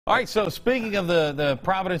All right, so speaking of the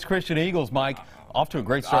Providence Christian Eagles, Mike, off to a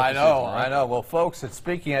great start. I know. Well, folks, and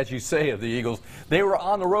speaking, as you say, of the Eagles, they were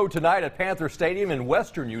on the road tonight at Panther Stadium in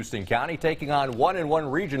western Houston County, taking on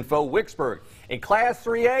 1-1 region foe Wicksburg. In Class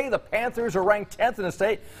 3A, the Panthers are ranked 10th in the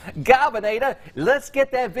state. Governator, let's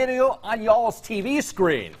get that video on y'all's TV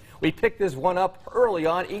screen. We picked this one up early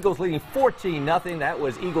on. Eagles leading 14-0. That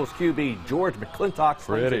was Eagles QB George McClintock.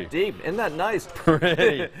 Pretty deep. Isn't that nice?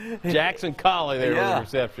 Pretty. Jackson Colley there with the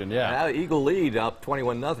reception. Yeah. Now Eagle lead up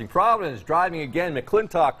 21-0. Providence driving again.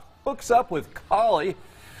 McClintock hooks up with Colley.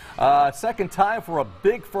 Second time for a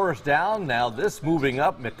big first down. Now this moving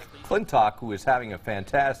up. McClintock, who is having a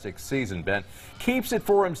fantastic season, Ben, keeps it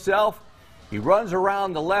for himself. He runs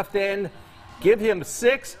around the left end. Give him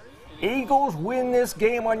 6. Eagles win this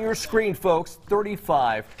game on your screen, folks,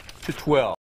 35-12.